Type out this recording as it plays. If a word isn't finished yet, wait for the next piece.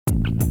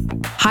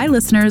Hi,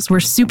 listeners. We're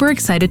super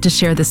excited to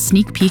share this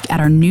sneak peek at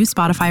our new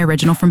Spotify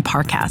original from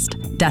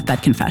Parcast,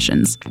 Deathbed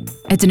Confessions.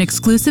 It's an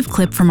exclusive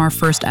clip from our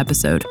first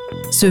episode.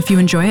 So if you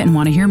enjoy it and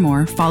want to hear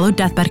more, follow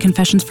Deathbed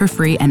Confessions for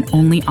free and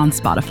only on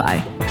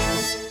Spotify.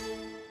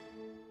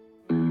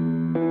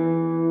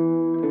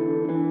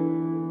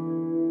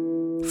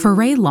 For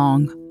Ray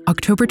Long,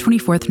 October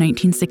 24th,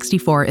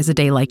 1964 is a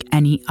day like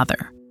any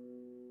other.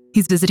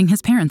 He's visiting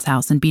his parents'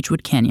 house in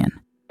Beechwood Canyon.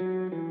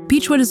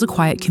 Beechwood is a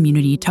quiet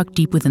community tucked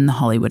deep within the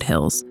Hollywood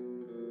Hills.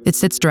 It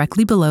sits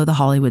directly below the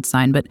Hollywood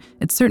sign, but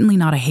it's certainly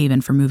not a haven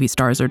for movie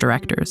stars or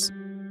directors.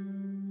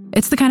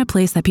 It's the kind of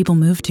place that people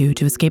move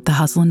to escape the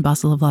hustle and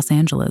bustle of Los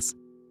Angeles,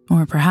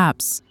 or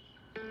perhaps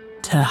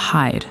to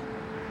hide.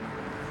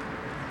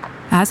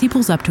 As he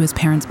pulls up to his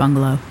parents'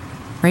 bungalow,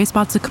 Ray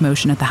spots a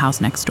commotion at the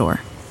house next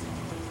door.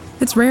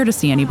 It's rare to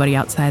see anybody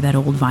outside that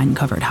old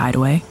vine-covered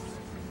hideaway.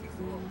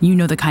 You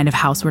know the kind of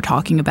house we're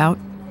talking about.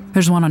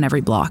 There's one on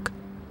every block.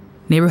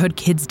 Neighborhood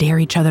kids dare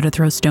each other to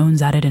throw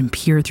stones at it and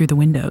peer through the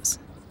windows.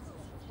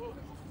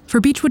 For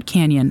Beechwood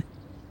Canyon,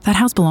 that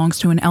house belongs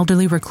to an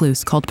elderly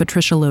recluse called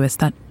Patricia Lewis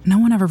that no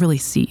one ever really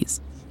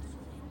sees.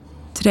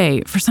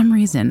 Today, for some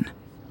reason,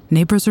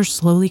 neighbors are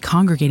slowly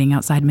congregating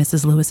outside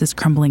Mrs. Lewis's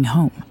crumbling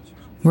home,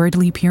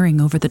 worriedly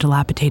peering over the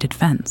dilapidated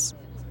fence.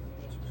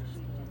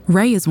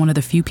 Ray is one of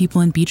the few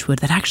people in Beechwood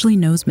that actually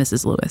knows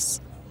Mrs.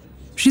 Lewis.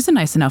 She's a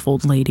nice enough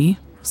old lady.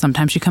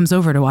 Sometimes she comes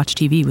over to watch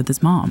TV with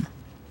his mom.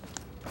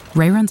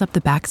 Ray runs up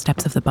the back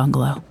steps of the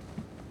bungalow,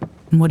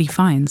 and what he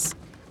finds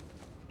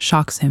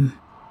shocks him.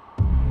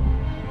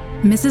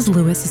 Mrs.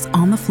 Lewis is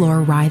on the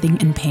floor writhing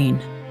in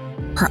pain.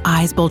 Her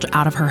eyes bulge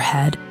out of her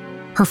head.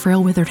 Her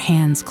frail, withered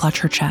hands clutch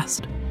her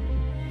chest.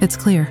 It's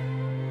clear,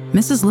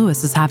 Mrs.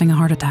 Lewis is having a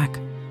heart attack.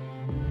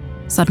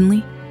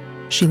 Suddenly,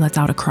 she lets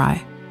out a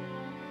cry.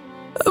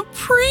 "A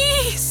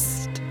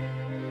priest!"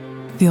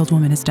 The old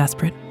woman is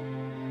desperate.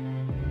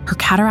 Her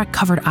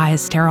cataract-covered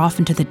eyes stare off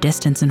into the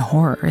distance in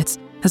horror. It's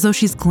as though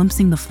she's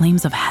glimpsing the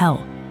flames of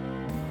hell.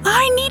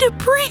 "I need a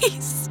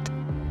priest!"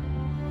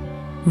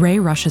 Ray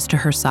rushes to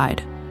her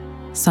side.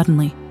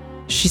 Suddenly,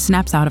 she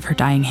snaps out of her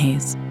dying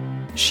haze.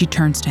 She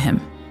turns to him,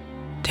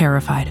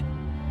 terrified.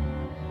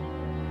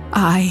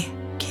 "I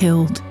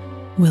killed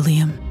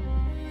William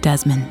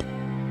Desmond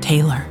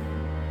Taylor."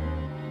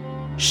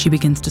 She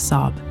begins to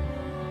sob.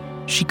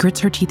 She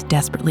grits her teeth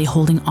desperately,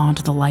 holding on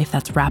to the life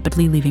that's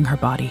rapidly leaving her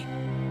body.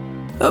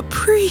 "A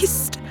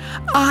priest!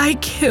 I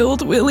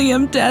killed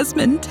William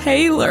Desmond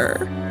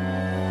Taylor."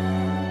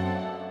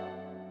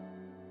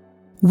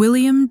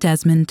 William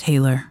Desmond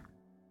Taylor.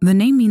 The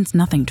name means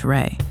nothing to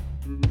Ray.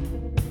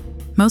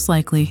 Most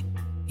likely,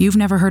 you've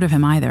never heard of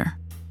him either.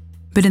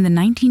 But in the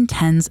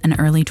 1910s and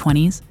early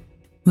 20s,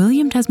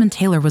 William Desmond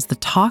Taylor was the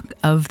talk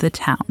of the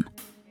town.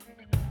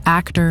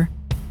 Actor,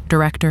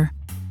 director,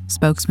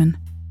 spokesman.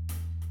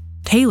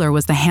 Taylor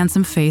was the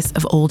handsome face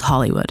of old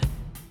Hollywood.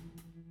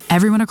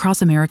 Everyone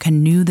across America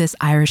knew this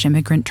Irish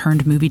immigrant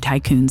turned movie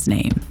tycoon's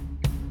name.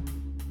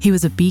 He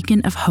was a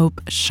beacon of hope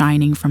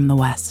shining from the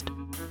West,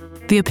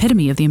 the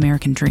epitome of the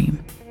American dream.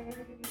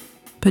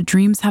 But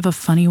dreams have a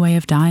funny way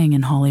of dying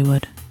in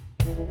Hollywood.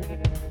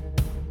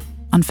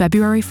 On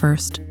February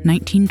 1st,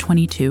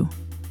 1922,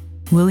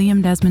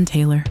 William Desmond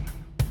Taylor,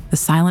 the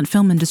silent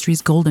film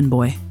industry's golden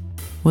boy,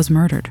 was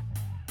murdered.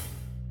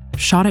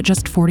 Shot at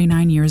just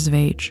 49 years of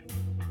age.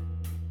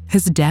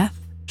 His death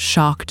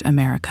shocked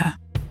America.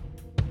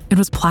 It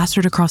was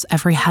plastered across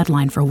every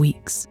headline for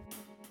weeks.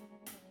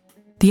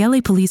 The LA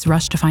police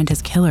rushed to find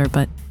his killer,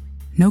 but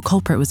no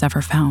culprit was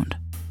ever found.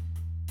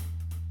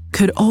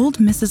 Could old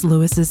Mrs.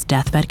 Lewis's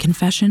deathbed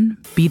confession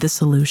be the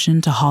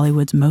solution to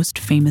Hollywood's most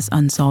famous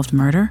unsolved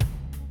murder?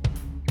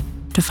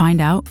 To find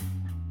out,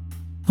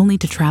 we'll need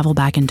to travel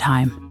back in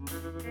time.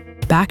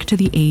 Back to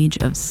the age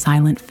of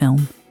silent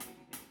film,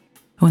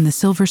 when the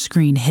silver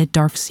screen hid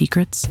dark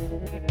secrets,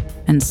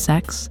 and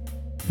sex,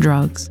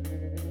 drugs,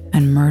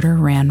 and murder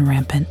ran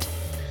rampant.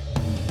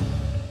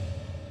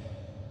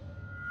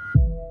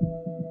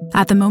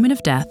 At the moment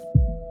of death,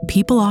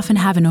 people often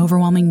have an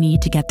overwhelming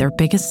need to get their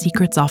biggest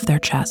secrets off their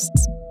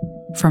chests.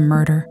 From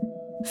murder,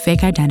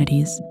 fake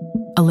identities,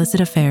 illicit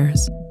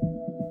affairs,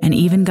 and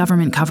even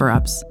government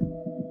cover-ups,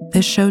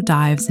 this show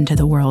dives into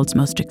the world's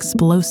most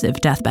explosive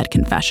deathbed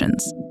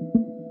confessions.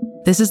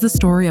 This is the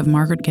story of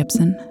Margaret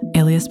Gibson,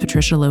 alias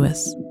Patricia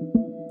Lewis,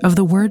 of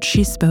the words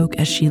she spoke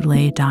as she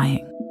lay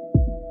dying.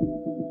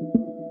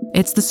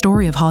 It's the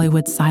story of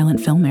Hollywood's silent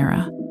film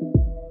era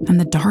and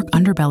the dark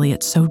underbelly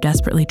it so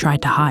desperately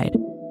tried to hide.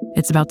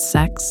 It's about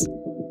sex,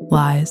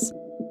 lies,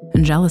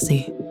 and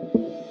jealousy.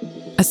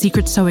 A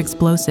secret so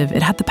explosive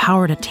it had the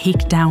power to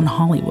take down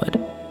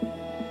Hollywood.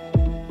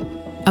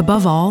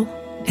 Above all,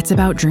 it's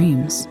about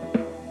dreams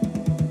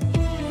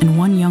and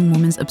one young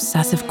woman's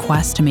obsessive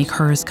quest to make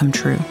hers come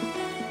true,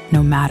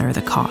 no matter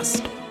the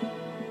cost.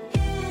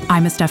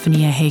 I'm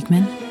Estefania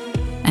Hagman,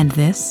 and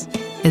this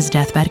is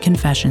Deathbed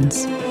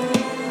Confessions.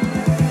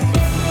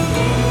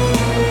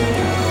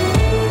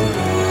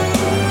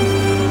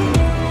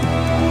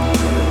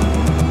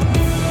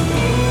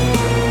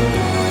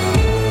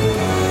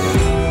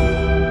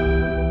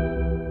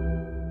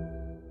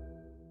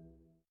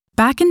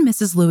 Back in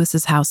Mrs.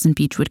 Lewis's house in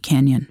Beechwood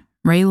Canyon,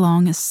 Ray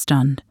Long is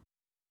stunned.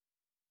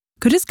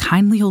 Could his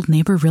kindly old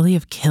neighbor really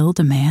have killed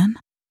a man?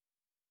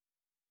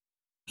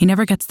 He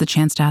never gets the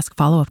chance to ask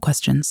follow-up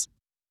questions.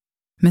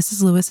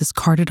 Mrs. Lewis is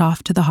carted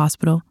off to the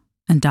hospital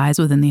and dies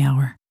within the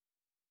hour.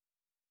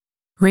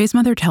 Ray's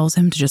mother tells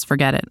him to just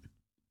forget it.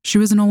 She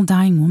was an old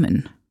dying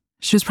woman.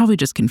 She was probably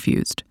just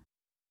confused.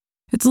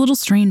 It's a little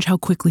strange how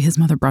quickly his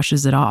mother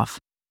brushes it off,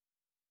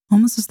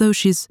 almost as though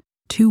she's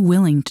too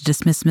willing to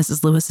dismiss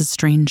Mrs. Lewis's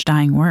strange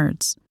dying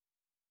words.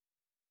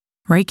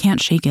 Ray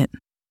can't shake it.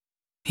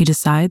 He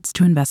decides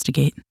to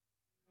investigate.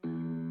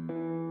 In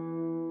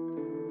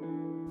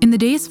the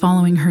days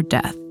following her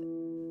death,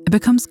 it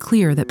becomes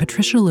clear that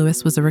Patricia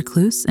Lewis was a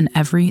recluse in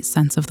every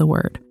sense of the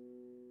word.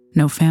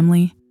 No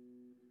family,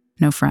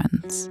 no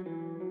friends.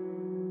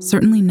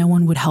 Certainly no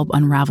one would help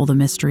unravel the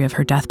mystery of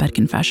her deathbed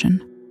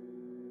confession.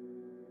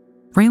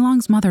 Ray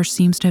Long's mother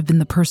seems to have been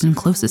the person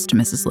closest to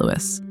Mrs.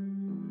 Lewis,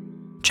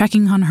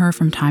 checking on her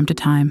from time to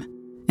time,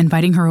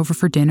 inviting her over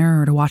for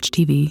dinner or to watch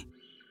TV.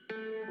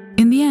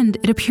 In the end,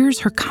 it appears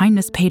her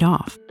kindness paid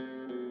off.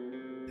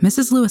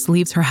 Mrs. Lewis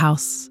leaves her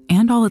house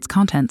and all its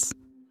contents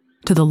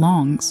to the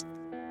Longs.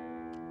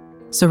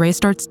 So Ray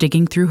starts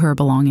digging through her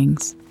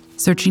belongings,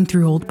 searching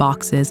through old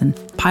boxes and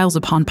piles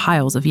upon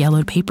piles of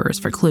yellowed papers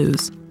for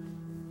clues.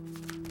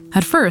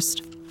 At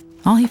first,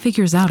 all he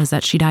figures out is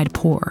that she died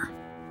poor.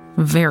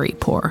 Very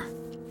poor.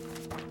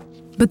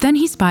 But then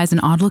he spies an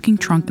odd-looking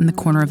trunk in the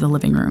corner of the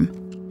living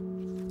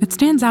room. It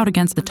stands out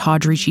against the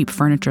tawdry, cheap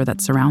furniture that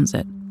surrounds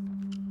it.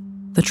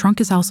 The trunk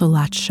is also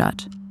latched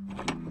shut.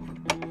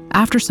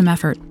 After some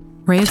effort,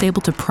 Ray is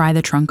able to pry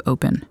the trunk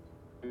open.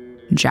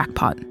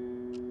 Jackpot.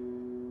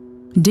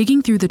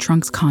 Digging through the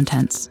trunk's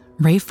contents,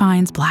 Ray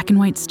finds black and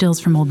white stills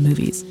from old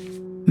movies,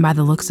 by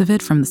the looks of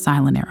it from the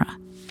silent era,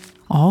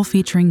 all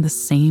featuring the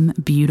same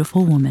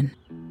beautiful woman.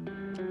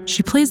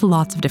 She plays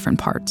lots of different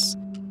parts.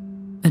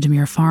 A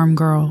demure farm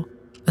girl,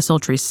 a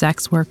sultry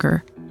sex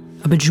worker,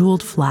 a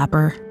bejeweled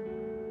flapper.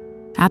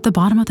 At the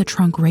bottom of the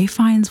trunk, Ray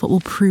finds what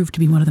will prove to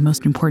be one of the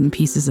most important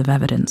pieces of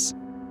evidence.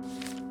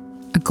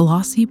 A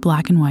glossy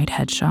black and white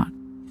headshot.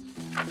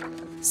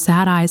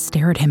 Sad eyes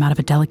stare at him out of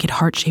a delicate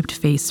heart-shaped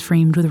face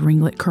framed with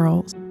ringlet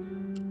curls.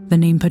 The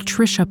name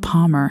Patricia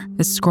Palmer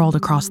is scrawled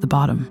across the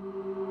bottom.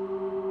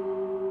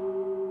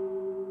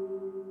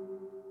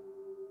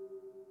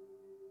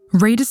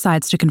 Ray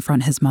decides to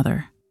confront his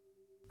mother.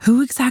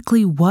 Who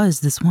exactly was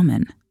this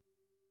woman?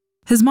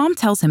 His mom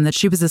tells him that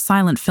she was a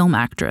silent film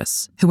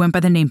actress who went by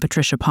the name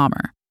Patricia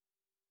Palmer.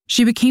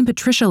 She became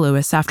Patricia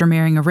Lewis after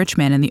marrying a rich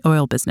man in the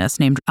oil business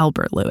named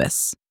Albert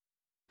Lewis.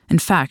 In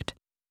fact,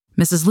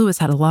 Mrs. Lewis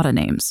had a lot of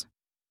names.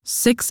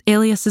 6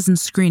 aliases and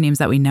screen names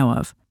that we know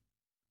of.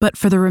 But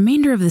for the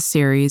remainder of the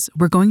series,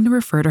 we're going to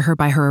refer to her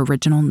by her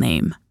original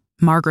name,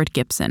 Margaret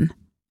Gibson.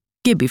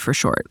 Gibby for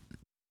short.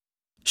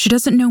 She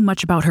doesn't know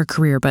much about her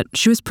career, but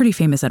she was pretty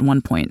famous at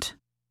one point.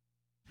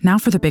 Now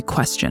for the big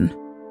question.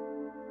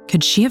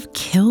 Could she have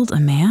killed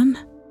a man?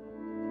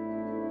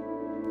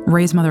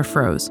 Ray's mother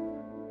froze.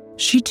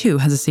 She too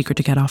has a secret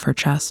to get off her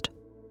chest.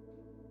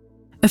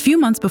 A few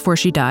months before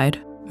she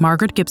died,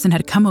 Margaret Gibson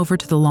had come over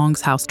to the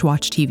Longs' house to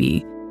watch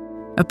TV.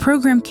 A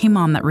program came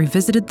on that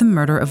revisited the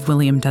murder of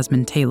William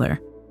Desmond Taylor.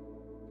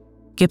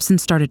 Gibson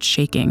started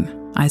shaking,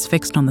 eyes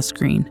fixed on the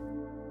screen.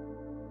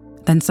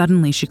 Then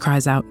suddenly she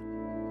cries out,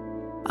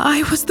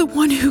 "I was the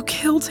one who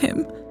killed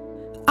him.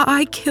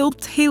 I killed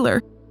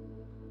Taylor.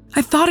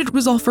 I thought it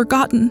was all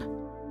forgotten."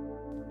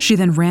 She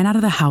then ran out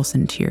of the house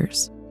in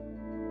tears.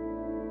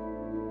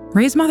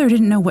 Ray's mother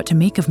didn't know what to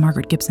make of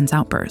Margaret Gibson's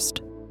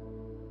outburst.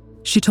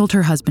 She told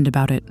her husband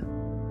about it.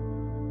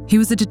 He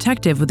was a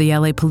detective with the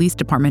LA Police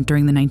Department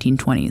during the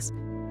 1920s.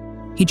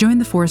 He joined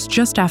the force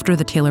just after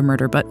the Taylor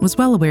murder, but was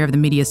well aware of the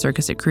media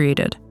circus it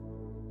created.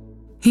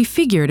 He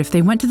figured if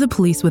they went to the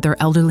police with their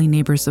elderly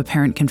neighbor's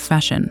apparent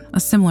confession, a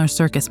similar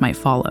circus might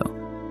follow.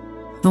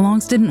 The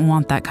Longs didn't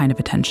want that kind of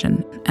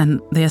attention,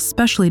 and they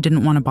especially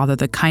didn't want to bother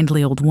the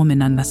kindly old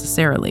woman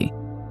unnecessarily.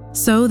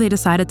 So they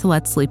decided to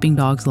let sleeping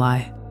dogs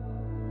lie.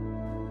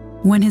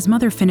 When his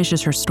mother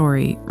finishes her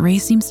story, Ray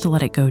seems to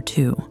let it go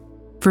too,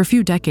 for a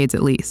few decades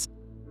at least.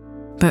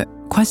 But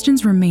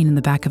questions remain in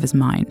the back of his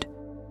mind.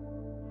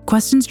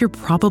 Questions you're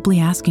probably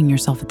asking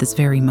yourself at this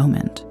very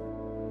moment.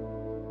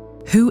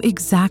 Who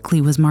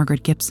exactly was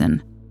Margaret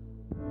Gibson?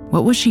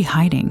 What was she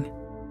hiding?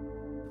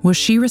 Was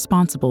she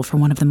responsible for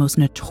one of the most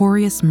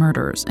notorious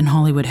murders in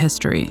Hollywood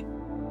history?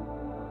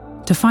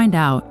 To find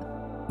out,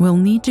 we'll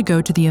need to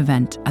go to the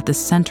event at the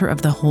center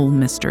of the whole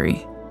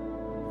mystery,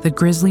 the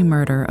grisly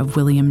murder of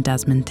William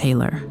Desmond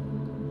Taylor.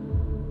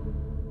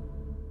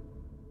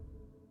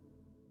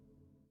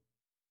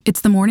 It's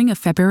the morning of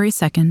February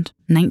 2nd,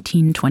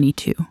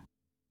 1922.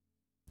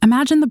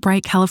 Imagine the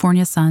bright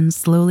California sun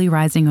slowly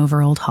rising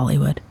over old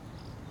Hollywood.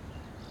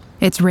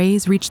 Its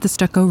rays reach the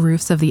stucco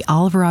roofs of the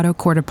Alvarado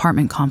Court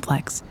apartment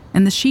complex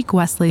in the chic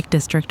Westlake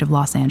district of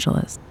Los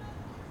Angeles.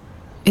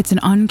 It's an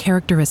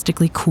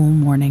uncharacteristically cool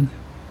morning.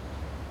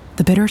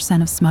 The bitter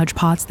scent of smudge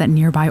pots that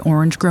nearby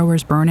orange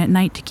growers burn at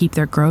night to keep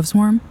their groves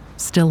warm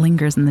still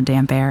lingers in the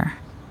damp air.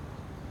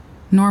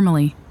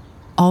 Normally,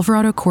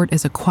 Alvarado Court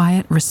is a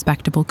quiet,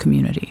 respectable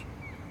community.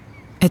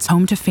 It's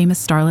home to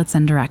famous starlets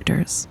and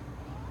directors.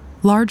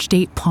 Large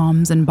date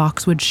palms and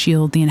boxwoods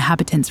shield the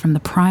inhabitants from the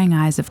prying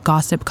eyes of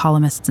gossip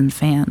columnists and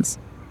fans.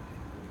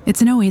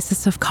 It's an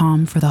oasis of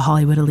calm for the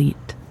Hollywood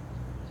elite.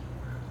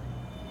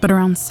 But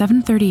around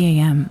 7:30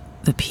 a.m.,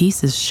 the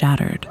peace is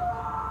shattered.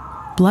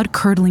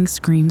 Blood-curdling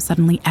screams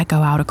suddenly echo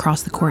out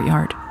across the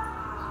courtyard.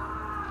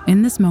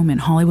 In this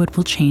moment, Hollywood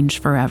will change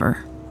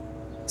forever.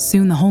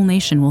 Soon the whole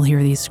nation will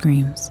hear these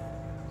screams.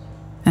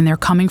 And they're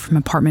coming from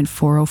apartment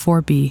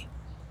 404B,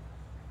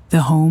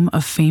 the home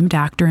of famed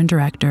actor and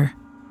director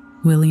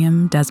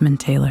William Desmond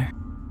Taylor.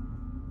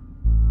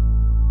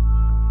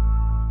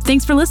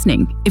 Thanks for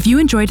listening. If you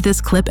enjoyed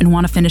this clip and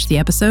want to finish the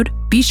episode,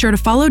 be sure to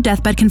follow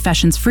Deathbed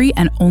Confessions free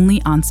and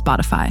only on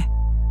Spotify.